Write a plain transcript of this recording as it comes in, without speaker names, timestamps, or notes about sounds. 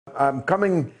I'm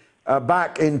coming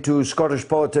back into Scottish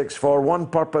politics for one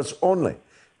purpose only,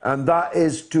 and that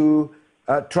is to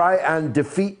try and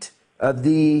defeat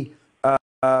the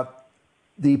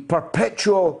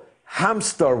perpetual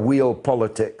hamster wheel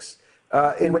politics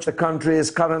in which the country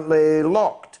is currently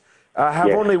locked. I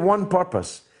have only one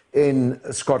purpose in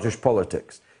Scottish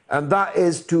politics, and that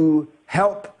is to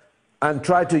help and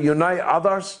try to unite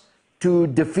others to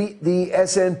defeat the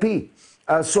SNP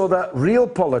so that real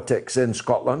politics in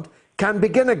Scotland can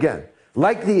begin again,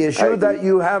 like the issue that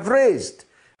you have raised,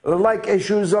 like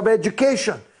issues of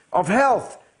education, of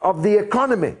health, of the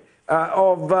economy,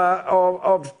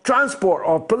 of transport,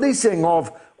 of policing,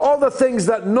 of all the things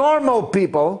that normal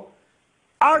people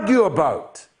argue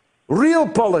about. Real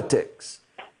politics.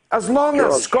 As long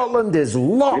as Scotland is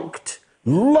locked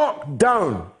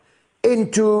down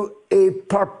into a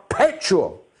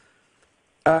perpetual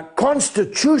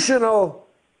constitutional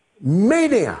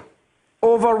mania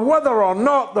over whether or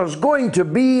not there's going to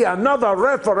be another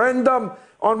referendum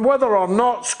on whether or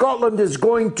not Scotland is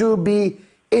going to be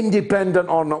independent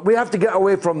or not. We have to get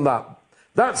away from that.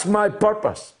 That's my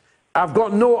purpose. I've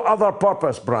got no other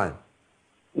purpose, Brian.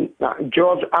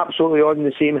 George, absolutely on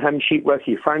the same hymn sheet with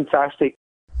you. Fantastic.